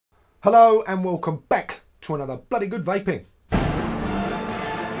Hello and welcome back to another bloody good vaping.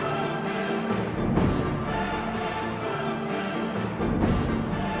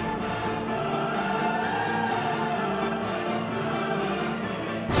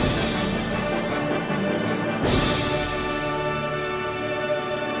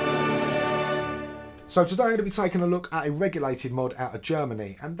 So today I'm going to be taking a look at a regulated mod out of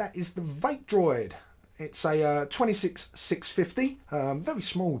Germany, and that is the Vape Droid. It's a 26650, very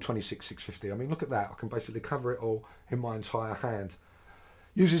small 26650. I mean, look at that. I can basically cover it all in my entire hand.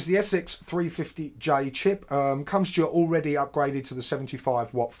 Uses the SX350J chip. Comes to you already upgraded to the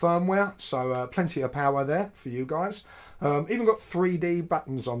 75 watt firmware, so plenty of power there for you guys. Even got 3D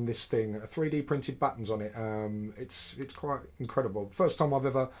buttons on this thing, 3D printed buttons on it. It's quite incredible. First time I've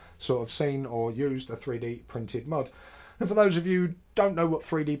ever sort of seen or used a 3D printed mod. And for those of you who don't know what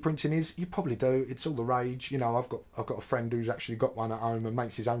 3D printing is, you probably do. It's all the rage. You know, I've got a friend who's actually got one at home and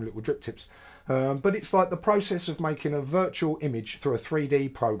makes his own little drip tips. But it's like the process of making a virtual image through a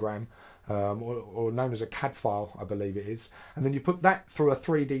 3D program, or known as a CAD file, I believe it is. And then you put that through a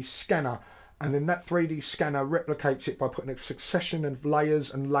 3D scanner, and then that 3D scanner replicates it by putting a succession of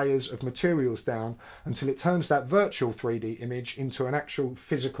layers and layers of materials down until it turns that virtual 3D image into an actual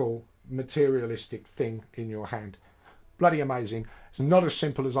physical materialistic thing in your hand. Bloody amazing. It's not as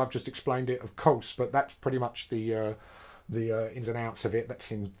simple as I've just explained it, of course, but that's pretty much the ins and outs of it.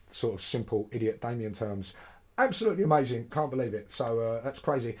 That's in sort of simple idiot Damien terms. Absolutely amazing. Can't believe it. So that's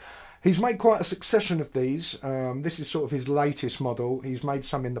crazy. He's made quite a succession of these. This is sort of his latest model. He's made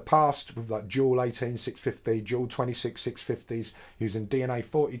some in the past with like dual 18650, dual 26650s, using DNA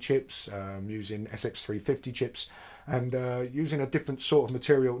 40 chips, using SX350 chips, and using a different sort of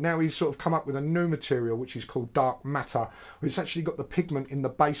material. Now he's sort of come up with a new material which is called dark matter. It's actually got the pigment in the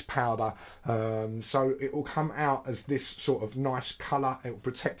base powder, so it will come out as this sort of nice colour. It will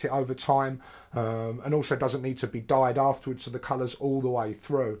protect it over time, and also doesn't need to be dyed afterwards, so the colour's all the way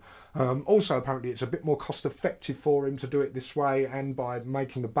through. Also apparently it's a bit more cost effective for him to do it this way, and by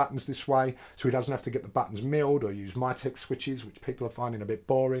making the buttons this way, so he doesn't have to get the buttons milled or use Mytech switches, which people are finding a bit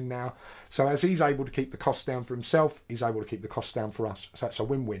boring now. So as he's able to keep the cost down for himself, he's able to keep the cost down for us. So that's a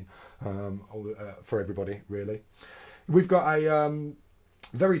win-win for everybody, really. We've got a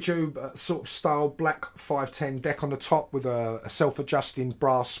very tube sort of style black 510 deck on the top with a self-adjusting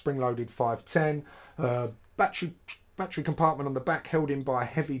brass spring-loaded 510 battery compartment on the back, held in by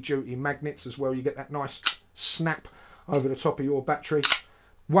heavy duty magnets as well. You get that nice snap over the top of your battery.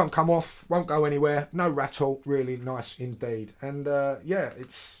 Won't come off, won't go anywhere, no rattle. Really nice indeed. And yeah,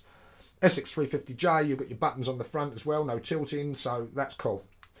 it's SX350J. You've got your buttons on the front as well, no tilting, so that's cool.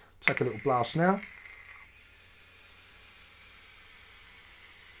 Take a little blast now.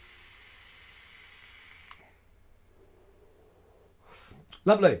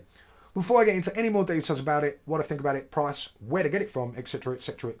 Lovely. Before I get into any more details about it, what I think about it, price, where to get it from, etc,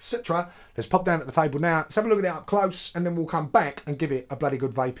 etc, etc, let's pop down at the table now, let's have a look at it up close, and then we'll come back and give it a bloody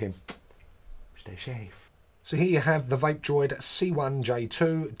good vaping. Stay safe. So here you have the Vape Droid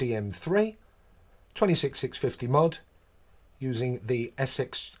C1J2 DM3 26650 mod using the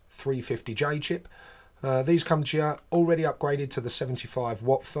SX350J chip. These come to you already upgraded to the 75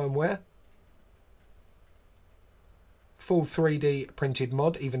 watt firmware. Full 3D printed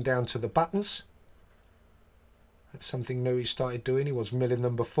mod, even down to the buttons. That's something new he started doing. He was milling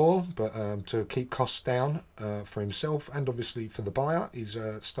them before, but to keep costs down for himself and obviously for the buyer, he's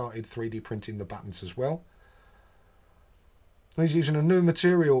started 3D printing the buttons as well. He's using a new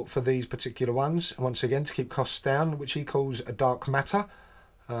material for these particular ones, once again to keep costs down, which he calls a dark matter.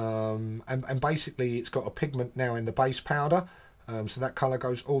 And basically it's got a pigment now in the base powder, so that colour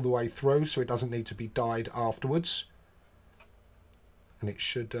goes all the way through, so it doesn't need to be dyed afterwards. And it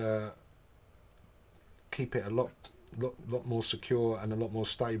should keep it a lot more secure and a lot more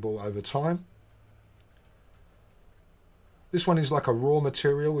stable over time. This one is like a raw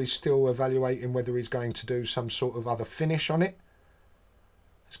material. He's still evaluating whether he's going to do some sort of other finish on it.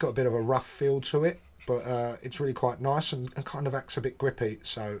 It's got a bit of a rough feel to it, but it's really quite nice and kind of acts a bit grippy,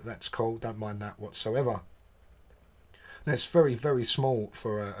 so that's cool. Don't mind that whatsoever. Now it's very, very small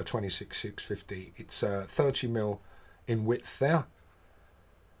for a 26650. It's 30mm in width there,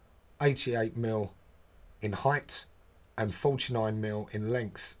 88mm in height, and 49mm in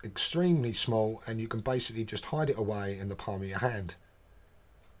length. Extremely small, and you can basically just hide it away in the palm of your hand.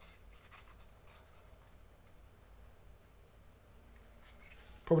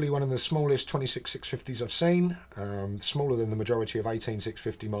 Probably one of the smallest 26650s I've seen, smaller than the majority of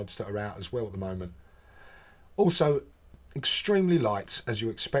 18650 mods that are out as well at the moment. Also extremely light, as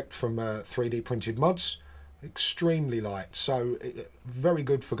you expect from 3D printed mods. extremely light, so very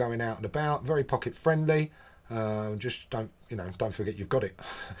good for going out and about, very pocket friendly. Just don't forget you've got it.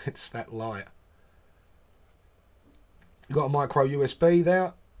 It's that light. You've got a micro USB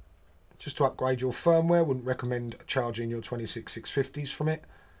there, just to upgrade your firmware. Wouldn't recommend charging your 26650s from it.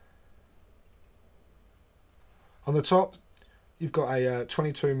 On the top, you've got a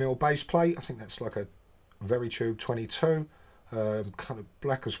 22mm base plate. I think that's like a VeryTube 22. Kind of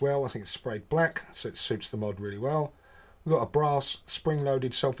black as well. I think it's sprayed black, so it suits the mod really well. We've got a brass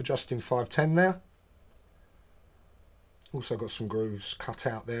spring-loaded self-adjusting 510 there. Also got some grooves cut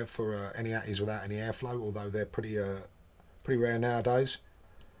out there for any Atties without any airflow, although they're pretty rare nowadays.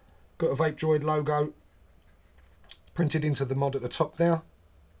 Got a Vape Droid logo printed into the mod at the top there.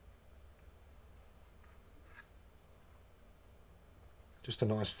 Just a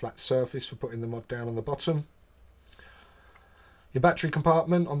nice flat surface for putting the mod down on the bottom. Your battery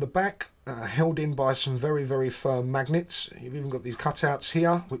compartment on the back, held in by some very, very firm magnets. You've even got these cutouts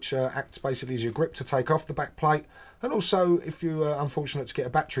here, which acts basically as your grip to take off the back plate. And also, if you're unfortunate to get a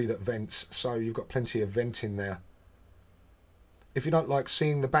battery that vents, so you've got plenty of venting there. If you don't like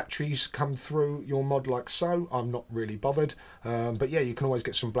seeing the batteries come through your mod like so, I'm not really bothered. But yeah, you can always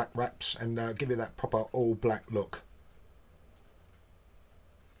get some black wraps and give it that proper all black look.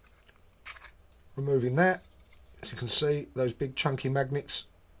 Removing that, as you can see, those big chunky magnets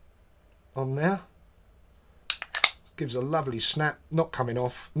on there. Gives a lovely snap, not coming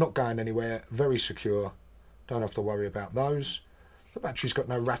off, not going anywhere, very secure. Don't have to worry about those. The battery's got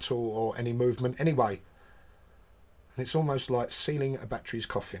no rattle or any movement anyway. And it's almost like sealing a battery's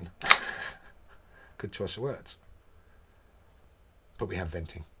coffin. Good choice of words. But we have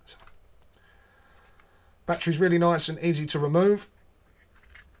venting. So. Battery's really nice and easy to remove.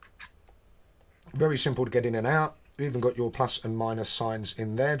 Very simple to get in and out. You've even got your plus and minus signs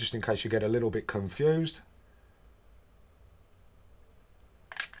in there, just in case you get a little bit confused.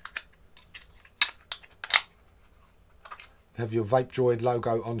 You have your Vape Droid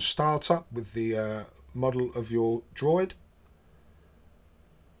logo on starter with the model of your droid.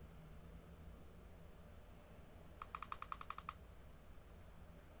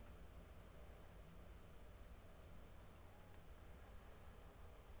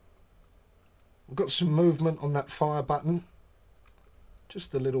 We've got some movement on that fire button,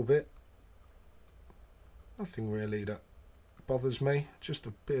 just a little bit. Nothing really that bothers me, just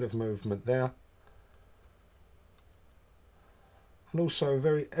a bit of movement there. And also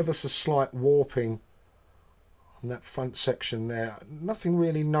very ever so slight warping on that front section there. Nothing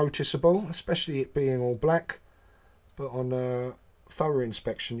really noticeable, especially it being all black, but on a thorough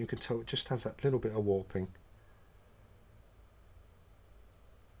inspection you can tell it just has that little bit of warping.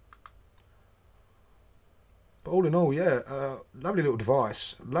 But all in all, yeah, lovely little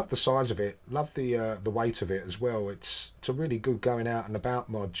device. Love the size of it. Love the weight of it as well. It's a really good going out and about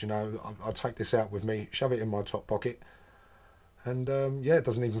mod. You know, I'll take this out with me, shove it in my top pocket, and yeah, it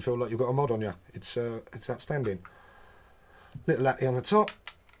doesn't even feel like you've got a mod on you. It's outstanding. Little latty on the top.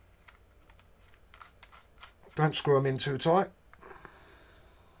 Don't screw them in too tight.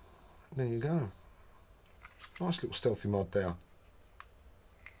 There you go. Nice little stealthy mod there.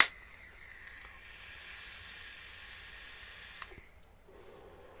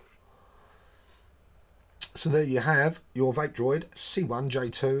 So there you have your Vape Droid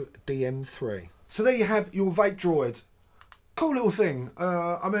C1J2 DM3. So there you have your Vape Droid. Cool little thing.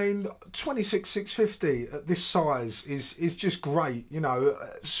 I mean, 26650 at this size is just great. You know,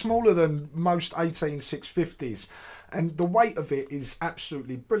 smaller than most 18650s, and the weight of it is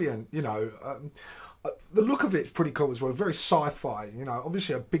absolutely brilliant. You know, the look of it's pretty cool as well. Very sci-fi. You know,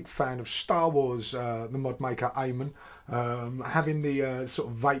 obviously a big fan of Star Wars. The mod maker Eamon, having the sort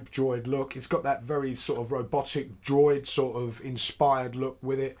of Vape Droid look. It's got that very sort of robotic droid sort of inspired look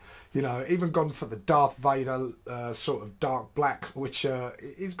with it. You know, even gone for the Darth Vader sort of dark black, which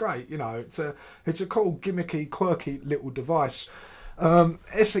is great. You know, it's a cool, gimmicky, quirky little device.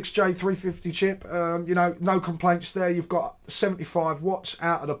 SXJ 350 chip, you know, no complaints there. You've got 75 watts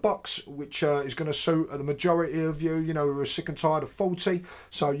out of the box, which is going to suit the majority of you. You know, we were sick and tired of 40,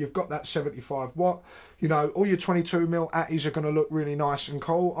 so you've got that 75 watt. You know, all your 22mm Atties are going to look really nice and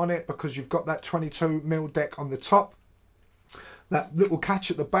cool on it because you've got that 22mm deck on the top. That little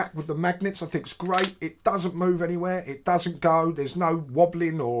catch at the back with the magnets, I think is great. It doesn't move anywhere. It doesn't go. There's no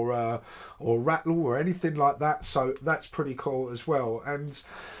wobbling or rattle or anything like that. So that's pretty cool as well. And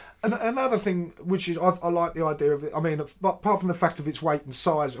And another thing, which is I like the idea of it. I mean, apart from the fact of its weight and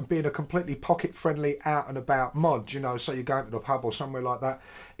size and being a completely pocket-friendly, out and about mod, you know, so you're going to the pub or somewhere like that,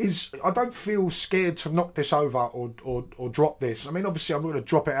 is I don't feel scared to knock this over or drop this. I mean, obviously, I'm not going to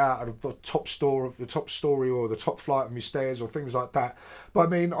drop it out of the top story or the top flight of my stairs or things like that. But I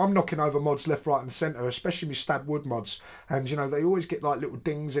mean, I'm knocking over mods left, right, and centre, especially my stab wood mods, and you know they always get like little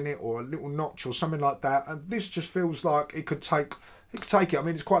dings in it or a little notch or something like that. And this just feels like it could take. You can take it. I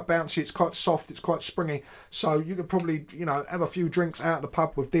mean, it's quite bouncy, it's quite soft, it's quite springy. So you could probably, you know, have a few drinks out of the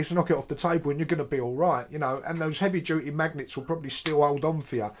pub with this, knock it off the table, and you're going to be all right, you know. And those heavy-duty magnets will probably still hold on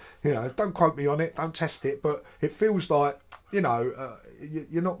for you. You know, don't quote me on it, don't test it, but it feels like, you know,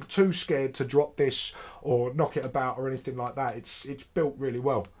 you're not too scared to drop this or knock it about or anything like that. It's built really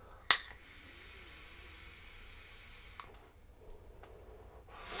well.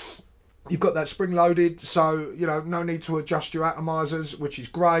 You've got that spring loaded, so you know no need to adjust your atomizers, which is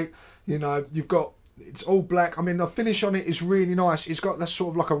great. You know you've got, it's all black. I mean the finish on it is really nice. It's got that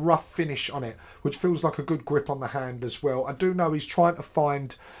sort of like a rough finish on it, which feels like a good grip on the hand as well. I do know he's trying to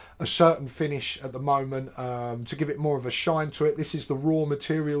find a certain finish at the moment to give it more of a shine to it. This is the raw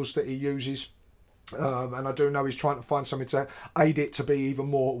materials that he uses. And I do know he's trying to find something to aid it to be even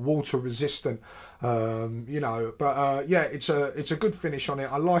more water resistant, you know. But yeah, it's a good finish on it.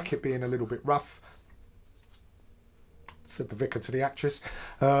 I like it being a little bit rough, said the vicar to the actress.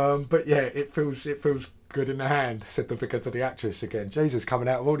 But yeah, it feels good in the hand, said the vicar to the actress again. Jesus, coming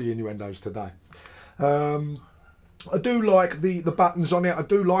out of all the innuendos today. I do like the buttons on it. I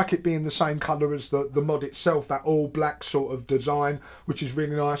do like it being the same colour as the mod itself, that all black sort of design, which is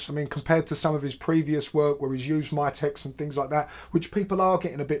really nice. I mean, compared to some of his previous work where he's used Mitex and things like that, which people are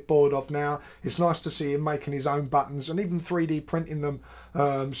getting a bit bored of now, it's nice to see him making his own buttons and even 3D printing them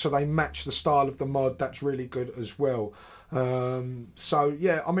so they match the style of the mod. That's really good as well. So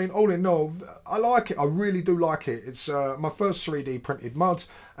yeah, I mean, all in all, I like it. I really do like it. It's my first 3D printed mod,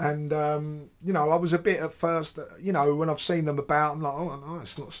 and you know, I was a bit at first, you know, when I've seen them about, I'm like, oh no,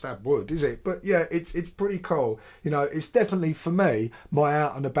 it's not stab wood, is it? But yeah, it's pretty cool. You know, it's definitely for me my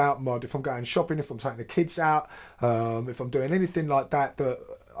out and about mod. If I'm going shopping, if I'm taking the kids out, if I'm doing anything like that that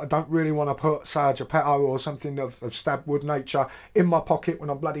I don't really want to put, say, a Geppetto or something of stab wood nature in my pocket when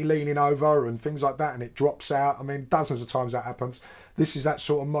I'm bloody leaning over and things like that, and it drops out. I mean, dozens of times that happens. This is that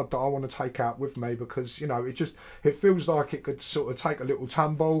sort of mod that I want to take out with me because, you know, it feels like it could sort of take a little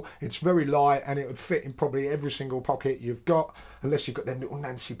tumble. It's very light and it would fit in probably every single pocket you've got, unless you've got them little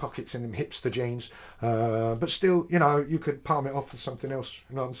Nancy pockets in them hipster jeans. But still, you know, you could palm it off for something else,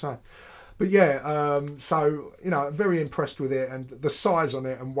 you know what I'm saying? But yeah, so, you know, very impressed with it, and the size on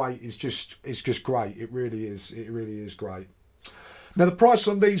it and weight is just great. It really is great. Now the price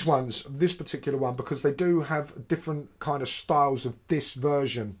on these ones, this particular one, because they do have different kind of styles of this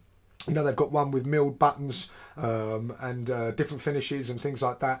version. You know, they've got one with milled buttons and different finishes and things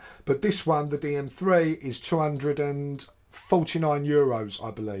like that. But this one, the DM3, is 249 euros,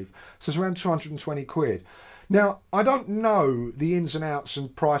 I believe. So it's around 220 quid. Now, I don't know the ins and outs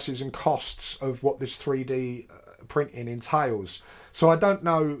and prices and costs of what this 3D printing entails. So I don't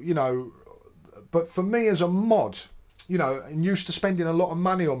know, you know, but for me as a mod, you know, and used to spending a lot of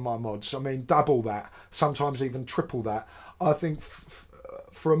money on my mods, I mean, double that, sometimes even triple that, I think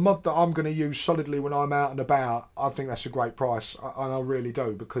for a mod that I'm going to use solidly when I'm out and about, I think that's a great price, and I really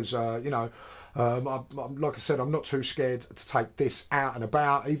do, because, you know, like I said, I'm not too scared to take this out and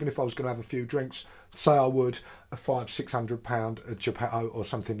about, even if I was going to have a few drinks. Say I would a £500-600 Geppetto or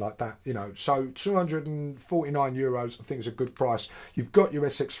something like that, you know. So 249 euros, I think is a good price. You've got your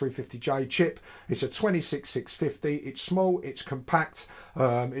SX350J chip. It's a 26650. It's small, it's compact,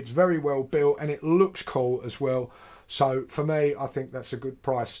 it's very well built, and it looks cool as well. So for me, I think that's a good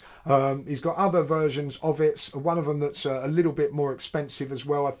price. He's got other versions of it. One of them that's a little bit more expensive as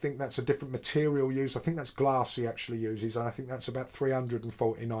well. I think that's a different material used. I think that's glass he actually uses, and I think that's about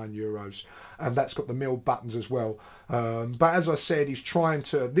 349 euros. And that's got the milled buttons as well. But as I said, he's trying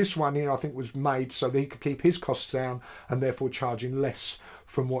to, this one here I think was made so that he could keep his costs down and therefore charging less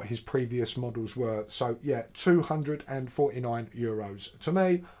from what his previous models were. So yeah, 249 euros. To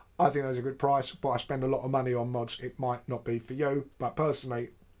me, I think that's a good price, but I spend a lot of money on mods. It might not be for you, but personally,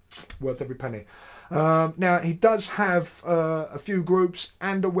 worth every penny. Now he does have a few groups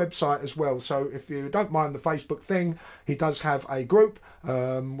and a website as well, so if you don't mind the Facebook thing, he does have a group,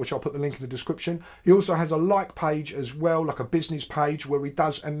 which I'll put the link in the description. He also has a like page as well, like a business page, where he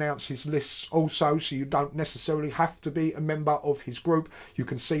does announce his lists also, so you don't necessarily have to be a member of his group. You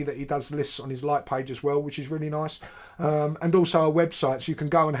can see that he does lists on his like page as well, which is really nice. And also a website, so you can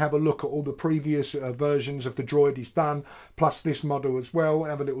go and have a look at all the previous versions of the Droid he's done, plus this model as well,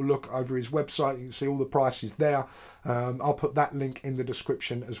 and have a little look over his website. You can see all the prices there. I'll put that link in the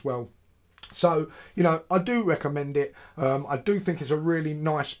description as well. So, you know, I do recommend it. I do think it's a really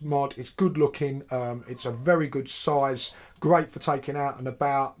nice mod. It's good looking. It's a very good size, great for taking out and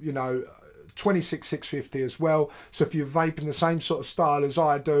about, you know, 26,650 as well. So if you're vaping the same sort of style as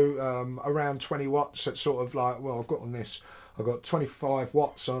I do, around 20 watts, at sort of like, well, I've got on this, I've got 25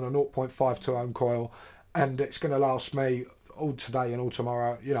 watts on a 0.52 ohm coil, and it's going to last me all today and all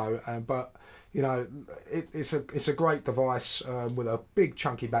tomorrow, you know. But you know, it's a great device with a big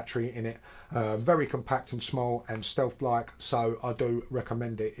chunky battery in it, very compact and small and stealth-like. So I do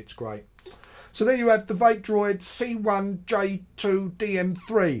recommend it. It's great. So there you have the Vape Droid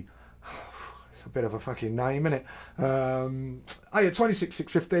C1J2DM3. It's a bit of a fucking name, isn't it? Oh yeah,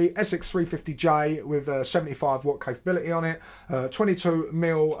 26650 SX350J with a 75 watt capability on it,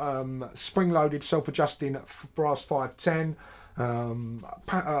 22mm spring-loaded self-adjusting brass 510.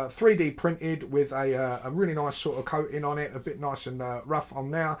 3D printed with a really nice sort of coating on it, a bit nice and rough on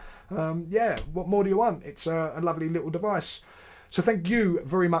there. Yeah, what more do you want? It's a lovely little device. So thank you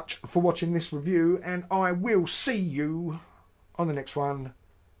very much for watching this review, and I will see you on the next one.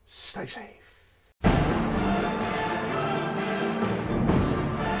 Stay safe.